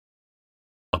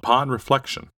Upon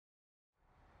reflection.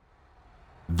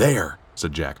 There,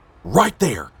 said Jack. Right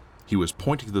there. He was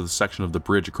pointing to the section of the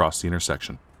bridge across the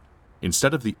intersection.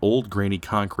 Instead of the old grainy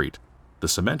concrete, the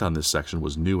cement on this section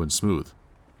was new and smooth.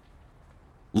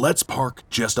 Let's park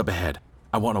just up ahead.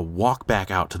 I want to walk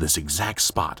back out to this exact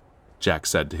spot, Jack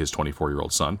said to his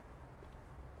 24-year-old son.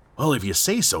 Well, if you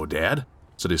say so, Dad,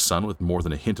 said his son with more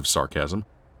than a hint of sarcasm.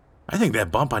 I think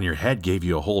that bump on your head gave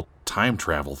you a whole time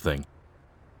travel thing.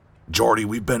 Jordy,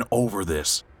 we've been over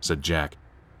this, said Jack.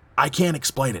 I can't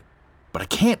explain it, but I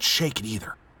can't shake it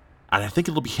either. And I think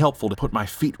it'll be helpful to put my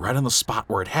feet right on the spot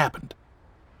where it happened.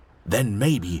 Then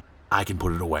maybe I can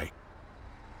put it away.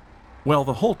 Well,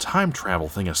 the whole time travel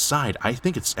thing aside, I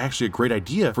think it's actually a great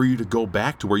idea for you to go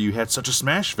back to where you had such a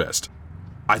smash fest.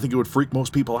 I think it would freak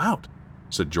most people out,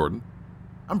 said Jordan.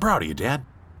 I'm proud of you, Dad.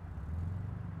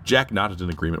 Jack nodded in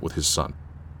agreement with his son.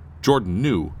 Jordan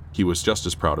knew he was just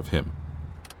as proud of him.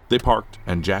 They parked,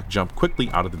 and Jack jumped quickly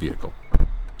out of the vehicle.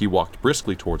 He walked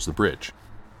briskly towards the bridge.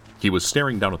 He was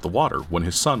staring down at the water when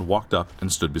his son walked up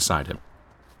and stood beside him.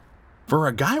 For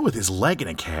a guy with his leg in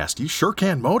a cast, you sure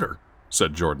can motor,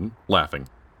 said Jordan, laughing.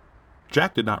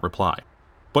 Jack did not reply,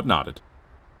 but nodded.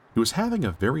 He was having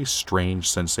a very strange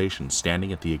sensation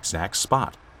standing at the exact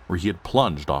spot where he had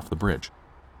plunged off the bridge.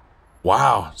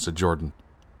 Wow, said Jordan.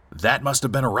 That must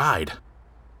have been a ride.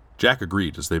 Jack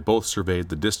agreed as they both surveyed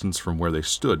the distance from where they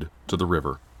stood to the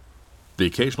river. The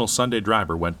occasional Sunday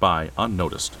driver went by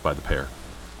unnoticed by the pair.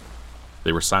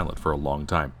 They were silent for a long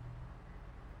time.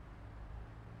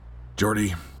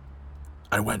 Jordy,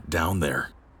 I went down there,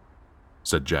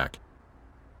 said Jack.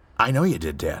 I know you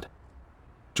did, Dad.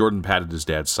 Jordan patted his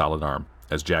dad's solid arm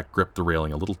as Jack gripped the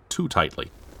railing a little too tightly.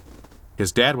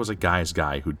 His dad was a guy's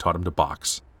guy who'd taught him to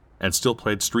box, and still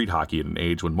played street hockey at an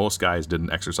age when most guys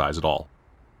didn't exercise at all.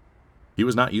 He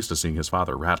was not used to seeing his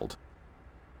father rattled.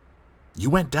 You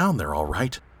went down there, all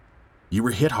right. You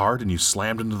were hit hard and you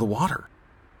slammed into the water,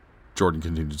 Jordan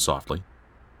continued softly.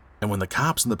 And when the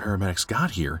cops and the paramedics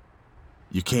got here,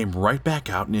 you came right back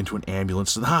out and into an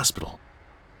ambulance to the hospital.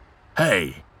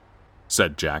 Hey,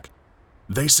 said Jack.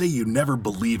 They say you never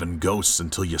believe in ghosts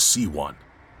until you see one.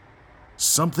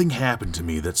 Something happened to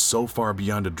me that's so far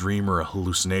beyond a dream or a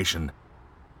hallucination.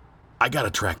 I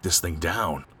gotta track this thing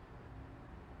down.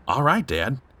 All right,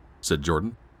 Dad, said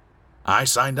Jordan. I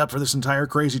signed up for this entire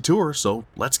crazy tour, so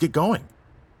let's get going.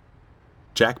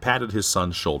 Jack patted his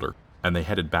son's shoulder, and they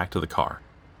headed back to the car.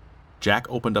 Jack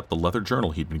opened up the leather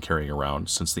journal he'd been carrying around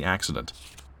since the accident.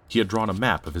 He had drawn a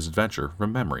map of his adventure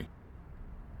from memory.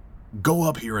 Go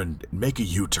up here and make a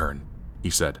U-turn, he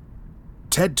said.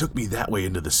 Ted took me that way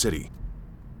into the city.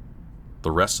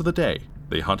 The rest of the day,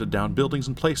 they hunted down buildings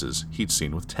and places he'd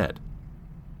seen with Ted.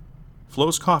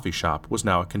 Flo's coffee shop was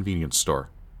now a convenience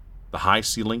store. The high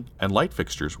ceiling and light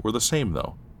fixtures were the same,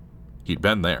 though. He'd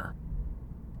been there.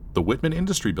 The Whitman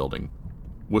Industry Building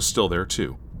was still there,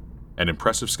 too, an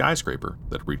impressive skyscraper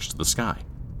that reached to the sky.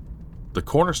 The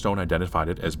cornerstone identified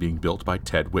it as being built by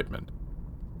Ted Whitman,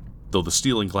 though the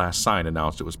steel and glass sign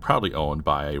announced it was proudly owned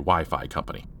by a Wi-Fi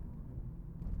company.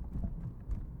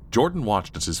 Jordan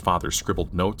watched as his father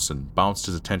scribbled notes and bounced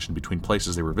his attention between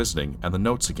places they were visiting and the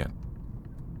notes again.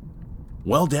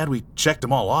 Well, Dad, we checked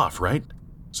them all off, right?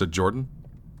 Said Jordan.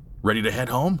 Ready to head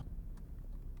home?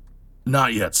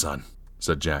 Not yet, son,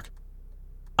 said Jack.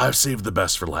 I've saved the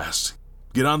best for last.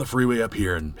 Get on the freeway up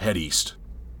here and head east.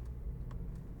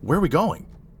 Where are we going?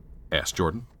 Asked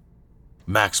Jordan.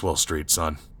 Maxwell Street,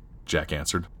 son, Jack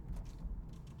answered.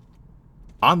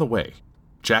 On the way,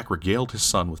 Jack regaled his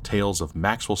son with tales of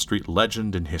Maxwell Street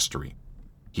legend and history.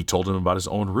 He told him about his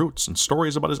own roots and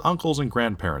stories about his uncles and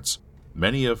grandparents,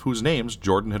 many of whose names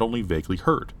Jordan had only vaguely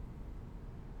heard.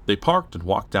 They parked and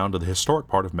walked down to the historic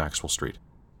part of Maxwell Street.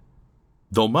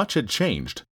 Though much had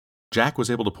changed, Jack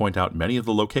was able to point out many of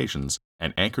the locations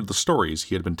and anchored the stories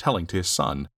he had been telling to his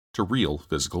son to real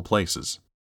physical places.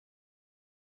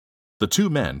 The two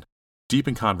men, deep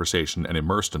in conversation and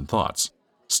immersed in thoughts,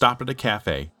 stopped at a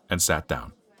cafe and sat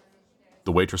down.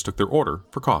 The waitress took their order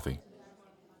for coffee.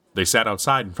 They sat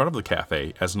outside in front of the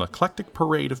cafe as an eclectic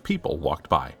parade of people walked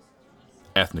by.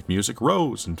 Ethnic music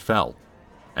rose and fell,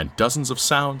 and dozens of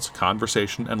sounds,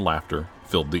 conversation, and laughter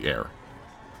filled the air.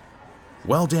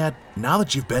 Well, Dad, now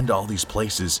that you've been to all these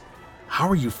places, how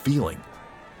are you feeling?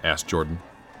 Asked Jordan.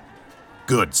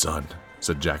 Good, son,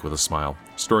 said Jack with a smile,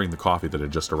 stirring the coffee that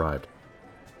had just arrived.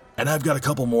 And I've got a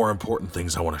couple more important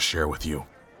things I want to share with you.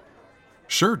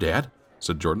 Sure, Dad,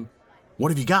 said Jordan. What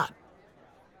have you got?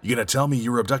 You gonna tell me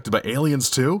you were abducted by aliens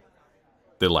too?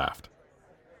 They laughed.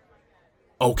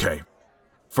 Okay,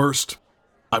 first,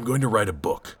 I'm going to write a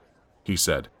book, he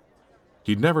said.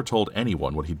 He'd never told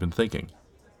anyone what he'd been thinking.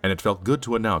 and it felt good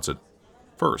to announce it,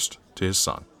 first to his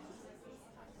son.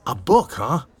 A book,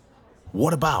 huh?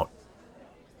 What about?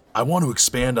 I want to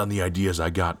expand on the ideas I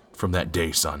got from that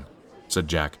day, son, said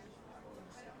Jack.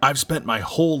 I've spent my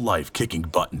whole life kicking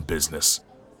butt in business,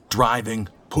 driving,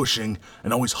 pushing,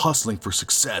 and always hustling for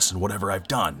success in whatever I've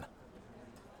done.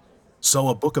 So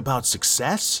a book about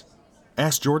success?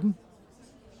 Asked Jordan.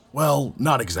 Well,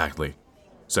 not exactly,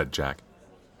 said Jack.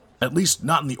 At least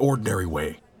not in the ordinary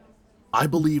way. I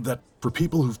believe that for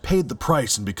people who've paid the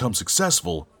price and become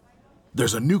successful,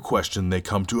 there's a new question they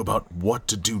come to about what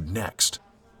to do next.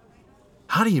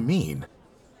 How do you mean?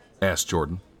 Asked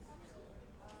Jordan.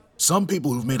 Some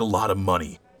people who've made a lot of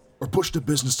money or pushed a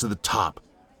business to the top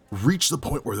reach the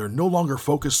point where they're no longer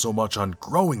focused so much on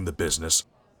growing the business,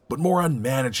 but more on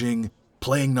managing,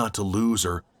 playing not to lose,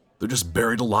 or they're just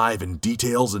buried alive in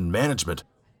details and management,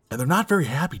 and they're not very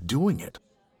happy doing it,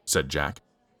 said Jack.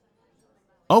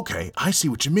 Okay, I see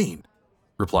what you mean,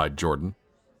 replied Jordan.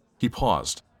 He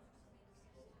paused.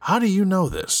 How do you know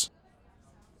this?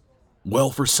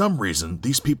 Well, for some reason,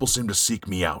 these people seem to seek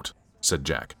me out, said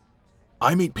Jack.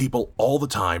 I meet people all the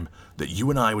time that you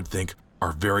and I would think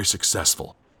are very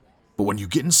successful. But when you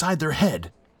get inside their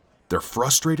head, they're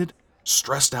frustrated,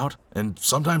 stressed out, and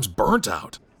sometimes burnt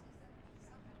out.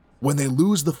 When they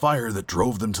lose the fire that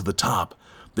drove them to the top,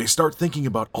 they start thinking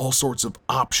about all sorts of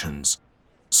options.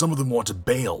 Some of them want to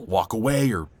bail, walk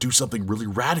away, or do something really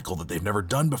radical that they've never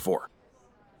done before.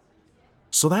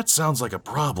 So that sounds like a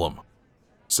problem,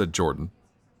 said Jordan.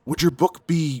 Would your book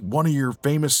be one of your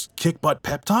famous kick-butt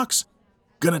pep talks?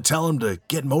 Gonna tell them to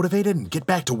get motivated and get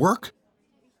back to work?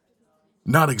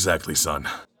 Not exactly, son,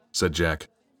 said Jack.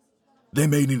 They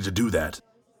may need to do that,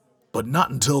 but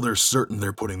not until they're certain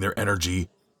they're putting their energy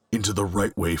into the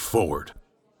right way forward.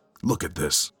 Look at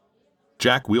this.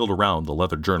 Jack wheeled around the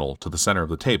leather journal to the center of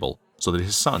the table so that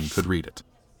his son could read it.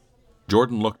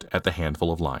 Jordan looked at the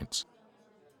handful of lines.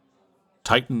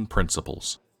 Titan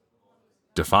Principles.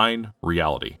 Define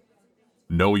reality.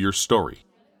 Know your story.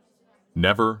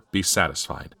 Never be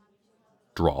satisfied.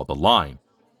 Draw the line.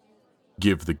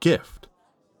 Give the gift.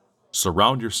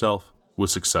 Surround yourself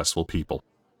with successful people.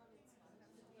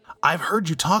 I've heard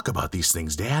you talk about these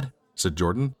things, Dad, said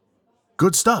Jordan.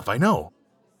 Good stuff, I know.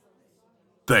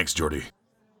 Thanks, Jordy.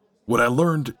 What I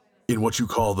learned in what you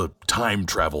call the time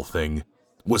travel thing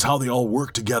was how they all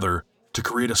work together to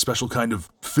create a special kind of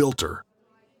filter.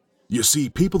 You see,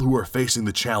 people who are facing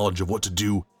the challenge of what to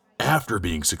do after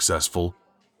being successful,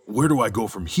 where do I go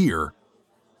from here,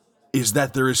 is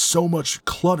that there is so much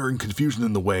clutter and confusion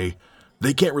in the way,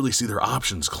 they can't really see their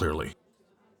options clearly.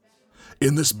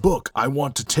 In this book, I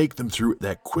want to take them through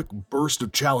that quick burst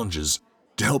of challenges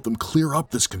to help them clear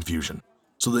up this confusion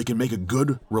so they can make a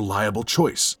good, reliable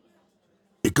choice.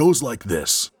 It goes like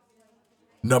this.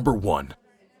 Number 1,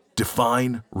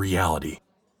 define reality.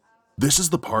 This is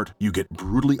the part you get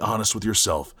brutally honest with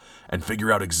yourself and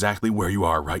figure out exactly where you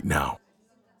are right now.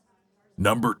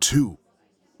 Number 2,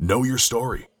 know your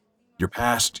story, your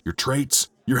past, your traits,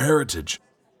 your heritage,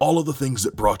 all of the things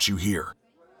that brought you here.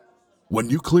 When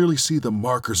you clearly see the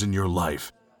markers in your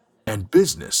life and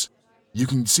business, you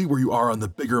can see where you are on the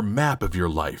bigger map of your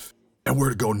life and where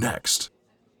to go next.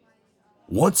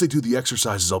 Once they do the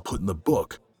exercises I'll put in the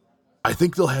book, I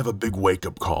think they'll have a big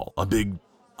wake-up call, a big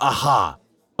aha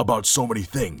about so many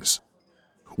things.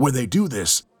 When they do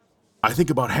this, I think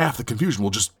about half the confusion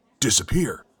will just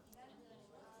disappear.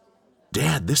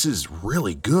 Dad, this is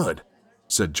really good,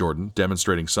 said Jordan,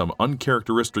 demonstrating some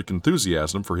uncharacteristic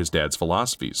enthusiasm for his dad's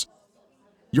philosophies.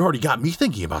 You already got me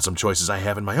thinking about some choices I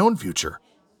have in my own future.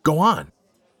 Go on.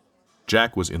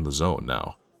 Jack was in the zone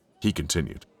now. He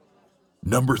continued.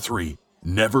 Number 3,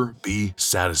 never be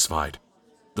satisfied.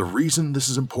 The reason this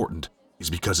is important is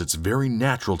because it's very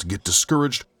natural to get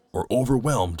discouraged or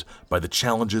overwhelmed by the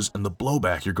challenges and the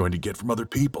blowback you're going to get from other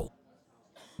people.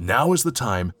 Now is the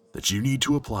time that you need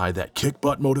to apply that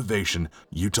kick-butt motivation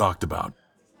you talked about.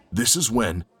 This is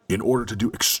when, in order to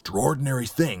do extraordinary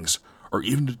things, or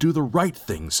even to do the right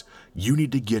things, you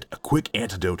need to get a quick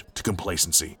antidote to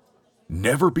complacency.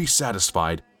 Never be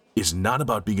satisfied is not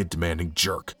about being a demanding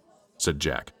jerk, said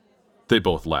Jack. They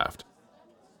both laughed.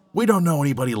 We don't know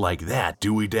anybody like that,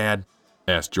 do we, Dad?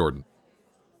 Asked Jordan.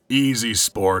 Easy,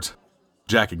 sport.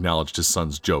 Jack acknowledged his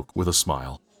son's joke with a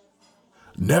smile.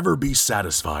 Never be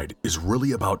satisfied is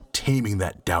really about taming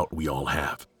that doubt we all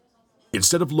have.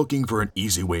 Instead of looking for an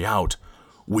easy way out,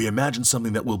 we imagine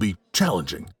something that will be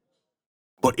challenging.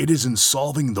 But it is in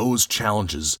solving those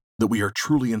challenges that we are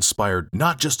truly inspired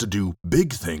not just to do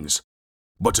big things,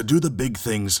 but to do the big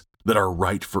things that are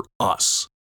right for us.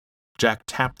 Jack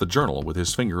tapped the journal with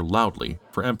his finger loudly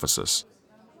for emphasis.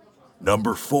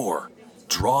 Number 4,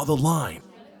 draw the line.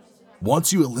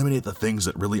 Once you eliminate the things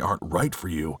that really aren't right for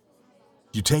you,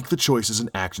 you take the choices and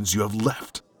actions you have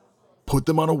left, put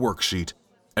them on a worksheet,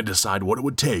 and decide what it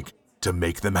would take to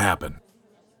make them happen.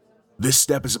 This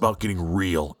step is about getting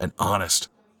real and honest,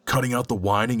 cutting out the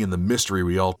whining and the mystery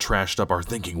we all trashed up our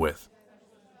thinking with.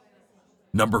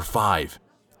 Number 5,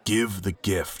 give the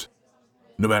gift.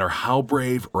 No matter how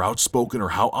brave or outspoken or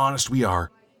how honest we are,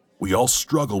 we all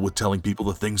struggle with telling people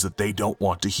the things that they don't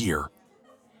want to hear.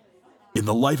 In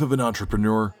the life of an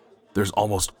entrepreneur, there's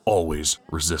almost always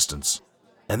resistance.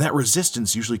 And that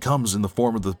resistance usually comes in the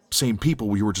form of the same people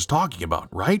we were just talking about,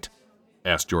 right?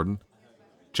 Asked Jordan.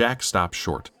 Jack stopped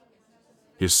short.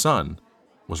 His son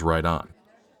was right on.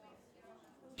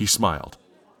 He smiled.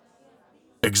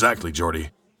 Exactly,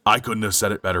 Jordy. I couldn't have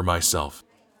said it better myself.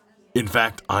 In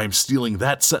fact, I'm stealing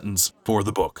that sentence for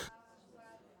the book.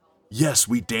 Yes,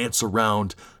 we dance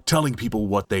around telling people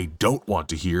what they don't want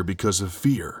to hear because of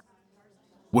fear.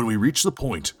 When we reach the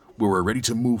point where we're ready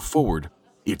to move forward,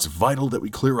 it's vital that we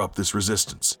clear up this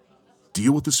resistance,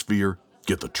 deal with this fear,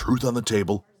 get the truth on the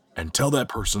table, and tell that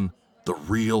person the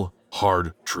real,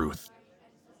 hard truth.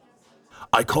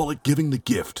 I call it giving the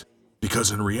gift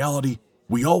because in reality,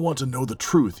 we all want to know the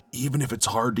truth even if it's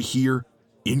hard to hear,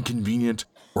 inconvenient,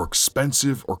 or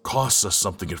expensive or costs us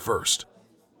something at first.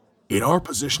 In our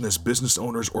position as business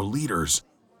owners or leaders,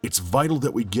 it's vital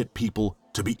that we get people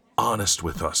to be honest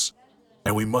with us,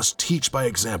 and we must teach by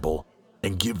example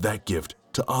and give that gift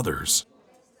to others.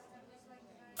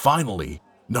 Finally,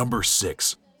 number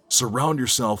 6, surround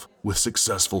yourself with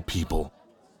successful people.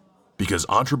 Because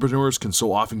entrepreneurs can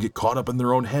so often get caught up in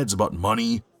their own heads about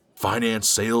money, finance,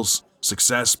 sales,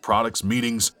 success, products,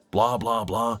 meetings, blah, blah,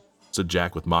 blah, said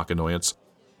Jack with mock annoyance.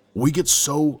 We get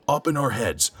so up in our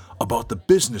heads about the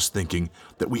business thinking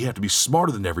that we have to be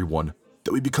smarter than everyone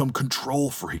that we become control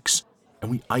freaks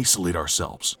and we isolate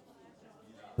ourselves.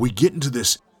 We get into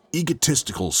this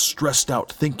egotistical, stressed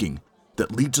out thinking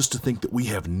that leads us to think that we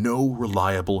have no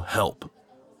reliable help.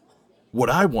 What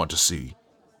I want to see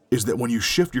is that when you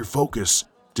shift your focus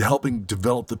to helping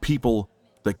develop the people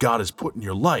that God has put in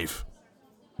your life,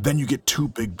 then you get 2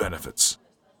 big benefits.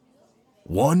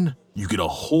 1, you get a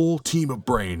whole team of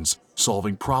brains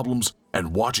solving problems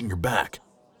and watching your back,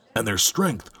 and their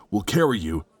strength will carry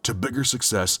you to bigger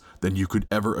success than you could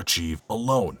ever achieve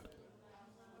alone.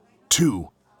 2,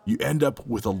 you end up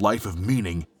with a life of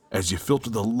meaning as you filter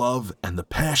the love and the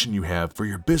passion you have for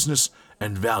your business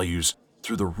and values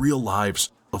through the real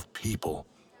lives of people.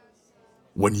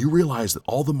 When you realize that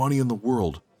all the money in the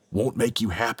world won't make you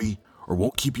happy or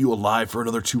won't keep you alive for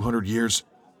another 200 years,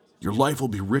 your life will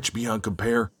be rich beyond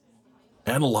compare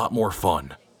and a lot more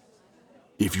fun.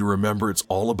 If you remember, it's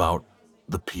all about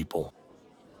the people.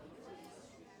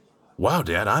 Wow,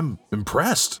 Dad, I'm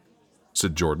impressed,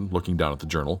 said Jordan, looking down at the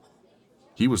journal.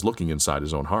 He was looking inside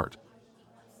his own heart.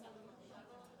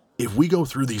 If we go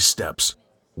through these steps,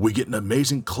 we get an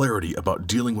amazing clarity about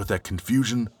dealing with that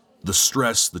confusion, the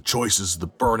stress, the choices, the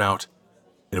burnout,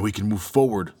 and we can move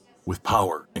forward with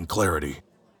power and clarity.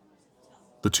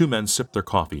 The 2 men sipped their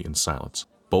coffee in silence,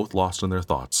 both lost in their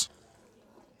thoughts.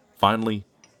 Finally,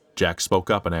 Jack spoke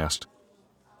up and asked,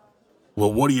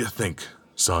 "Well, what do you think,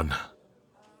 son?"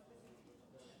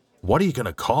 "What are you going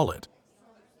to call it?"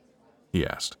 he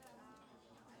asked.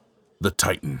 "The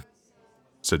Titan,"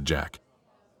 said Jack.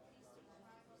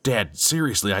 "Dad,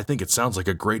 seriously, I think it sounds like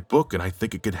a great book and I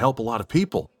think it could help a lot of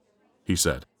people," he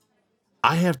said.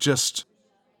 "I have just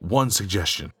one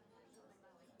suggestion."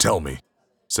 "Tell me,"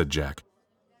 said Jack.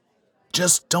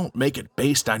 "Just don't make it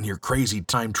based on your crazy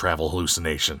time travel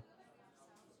hallucination."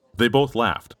 They both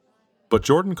laughed, but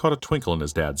Jordan caught a twinkle in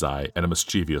his dad's eye and a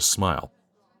mischievous smile.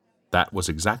 That was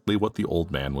exactly what the old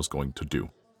man was going to do.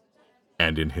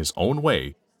 And in his own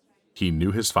way, he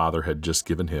knew his father had just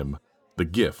given him the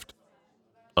gift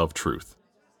of truth.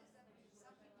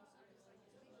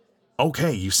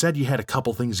 "Okay, you said you had a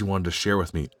couple things you wanted to share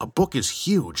with me. A book is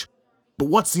huge, but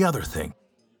what's the other thing?"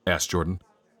 asked Jordan.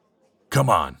 "Come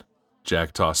on."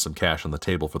 Jack tossed some cash on the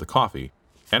table for the coffee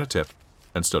and a tip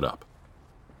and stood up.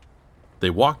 They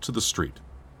walked to the street,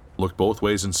 looked both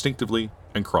ways instinctively,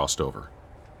 and crossed over.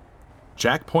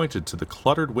 Jack pointed to the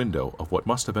cluttered window of what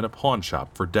must have been a pawn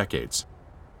shop for decades.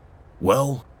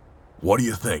 "Well, what do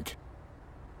you think?"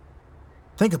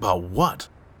 "Think about what?"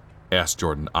 asked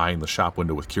Jordan, eyeing the shop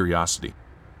window with curiosity.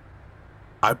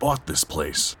 "I bought this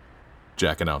place,"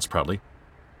 Jack announced proudly.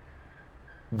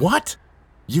 "What?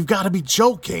 You've got to be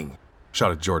joking,"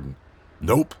 shouted Jordan.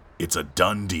 "Nope, it's a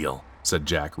done deal," said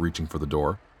Jack, reaching for the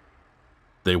door.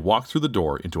 They walked through the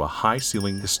door into a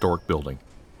high-ceilinged historic building.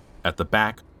 At the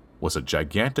back was a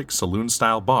gigantic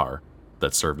saloon-style bar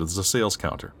that served as a sales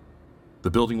counter.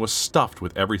 The building was stuffed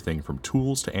with everything from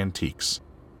tools to antiques.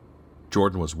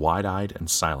 Jordan was wide-eyed and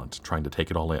silent, trying to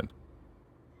take it all in.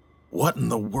 "What in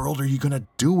the world are you going to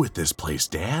do with this place,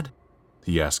 Dad?"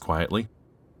 he asked quietly.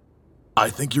 "I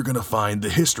think you're going to find the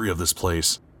history of this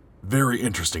place very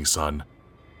interesting, son.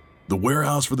 The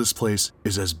warehouse for this place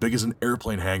is as big as an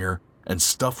airplane hangar and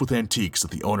stuffed with antiques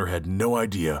that the owner had no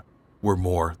idea were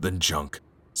more than junk,"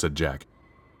 said Jack.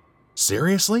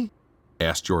 "Seriously?"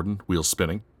 asked Jordan, wheels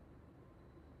spinning.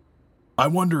 "I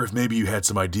wonder if maybe you had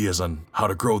some ideas on how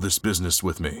to grow this business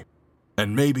with me.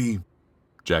 And maybe,"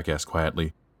 Jack asked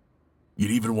quietly,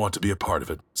 "you'd even want to be a part of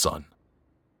it, son."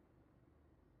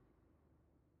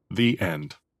 The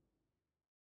end.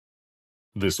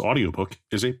 This audiobook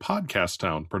is a Podcast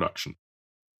Town production.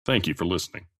 Thank you for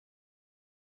listening.